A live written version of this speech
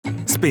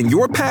spin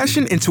your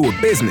passion into a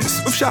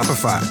business with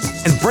Shopify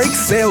and break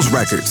sales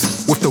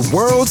records with the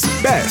world's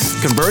best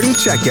converting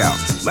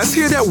checkout. Let's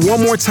hear that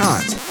one more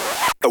time.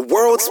 The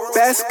world's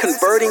best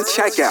converting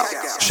checkout.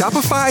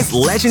 Shopify's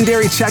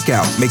legendary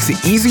checkout makes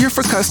it easier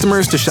for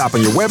customers to shop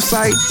on your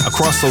website,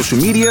 across social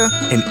media,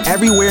 and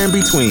everywhere in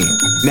between.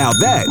 Now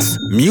that's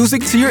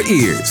music to your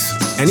ears.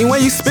 Any way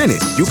you spin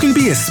it, you can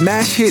be a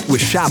smash hit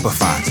with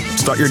Shopify.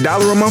 Start your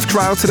 $1 a month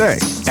trial today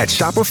at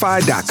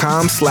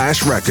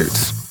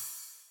shopify.com/records.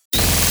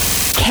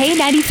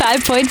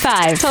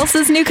 K95.5,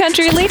 Tulsa's new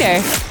country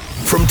leader.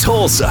 From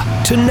Tulsa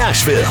to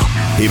Nashville,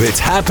 if it's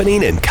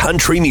happening in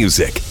country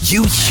music,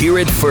 you hear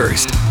it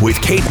first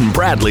with Cait and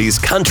Bradley's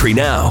Country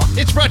Now.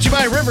 It's brought to you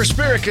by River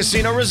Spirit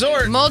Casino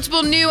Resort.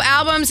 Multiple new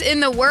albums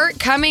in the work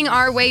coming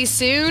our way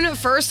soon.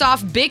 First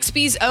off,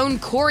 Bixby's own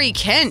Corey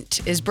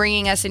Kent is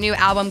bringing us a new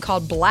album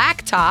called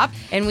Blacktop,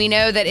 and we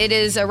know that it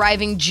is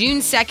arriving June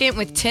 2nd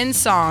with 10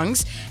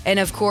 songs. And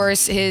of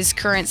course, his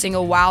current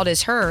single, Wild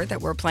as Her,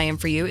 that we're playing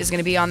for you, is going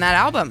to be on that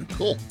album.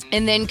 Cool.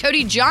 And then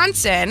Cody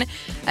Johnson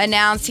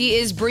announced he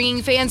is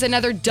bringing fans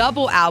another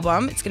double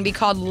album. It's going to be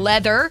called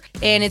Leather,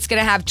 and it's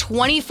going to have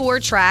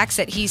 24 tracks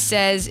that he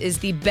says is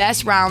the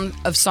best round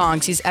of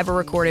songs he's ever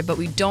recorded, but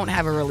we don't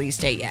have a release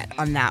date yet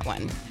on that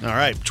one. All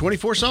right,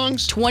 24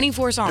 songs?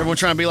 24 songs. Everyone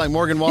trying to be like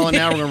Morgan Wallen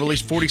now. We're going to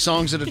release 40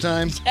 songs at a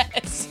time?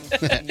 Yes.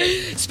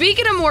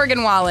 Speaking of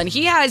Morgan Wallen,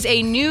 he has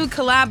a new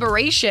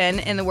collaboration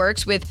in the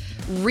works with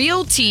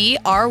Realty,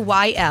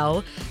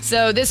 RYL.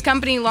 So this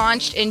company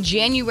launched in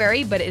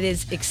January, but it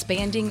is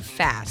expanding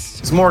fast.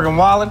 It's Morgan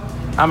Wallen.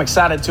 I'm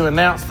excited to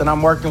announce that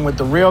I'm working with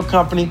the Real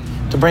Company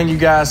to bring you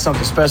guys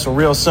something special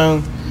real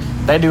soon.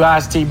 They do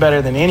iced tea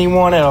better than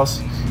anyone else.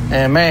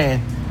 And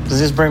man, does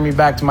this bring me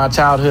back to my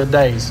childhood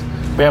days.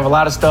 We have a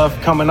lot of stuff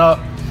coming up,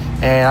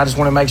 and I just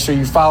want to make sure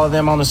you follow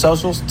them on the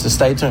socials to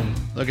stay tuned.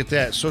 Look at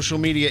that. Social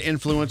media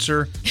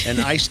influencer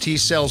and iced tea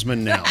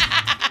salesman now.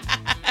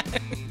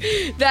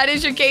 That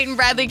is your Cait and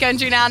Bradley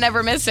Country Now.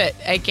 Never miss it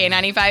at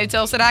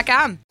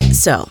K95Tulsa.com.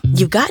 So,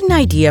 you've got an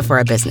idea for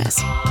a business.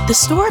 The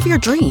store of your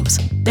dreams.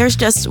 There's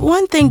just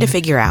one thing to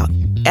figure out.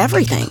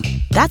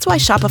 Everything. That's why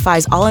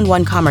Shopify's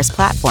all-in-one commerce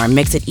platform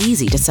makes it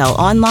easy to sell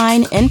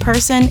online, in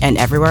person, and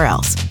everywhere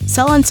else.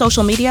 Sell on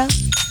social media.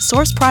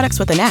 Source products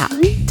with an app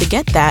to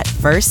get that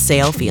first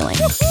sale feeling.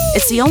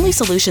 It's the only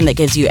solution that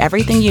gives you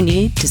everything you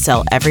need to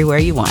sell everywhere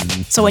you want.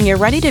 So when you're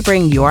ready to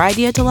bring your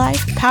idea to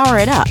life, power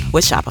it up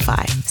with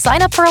Shopify.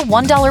 Sign up for a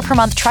 $1 per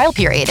month trial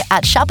period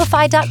at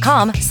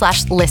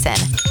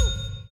shopify.com/listen.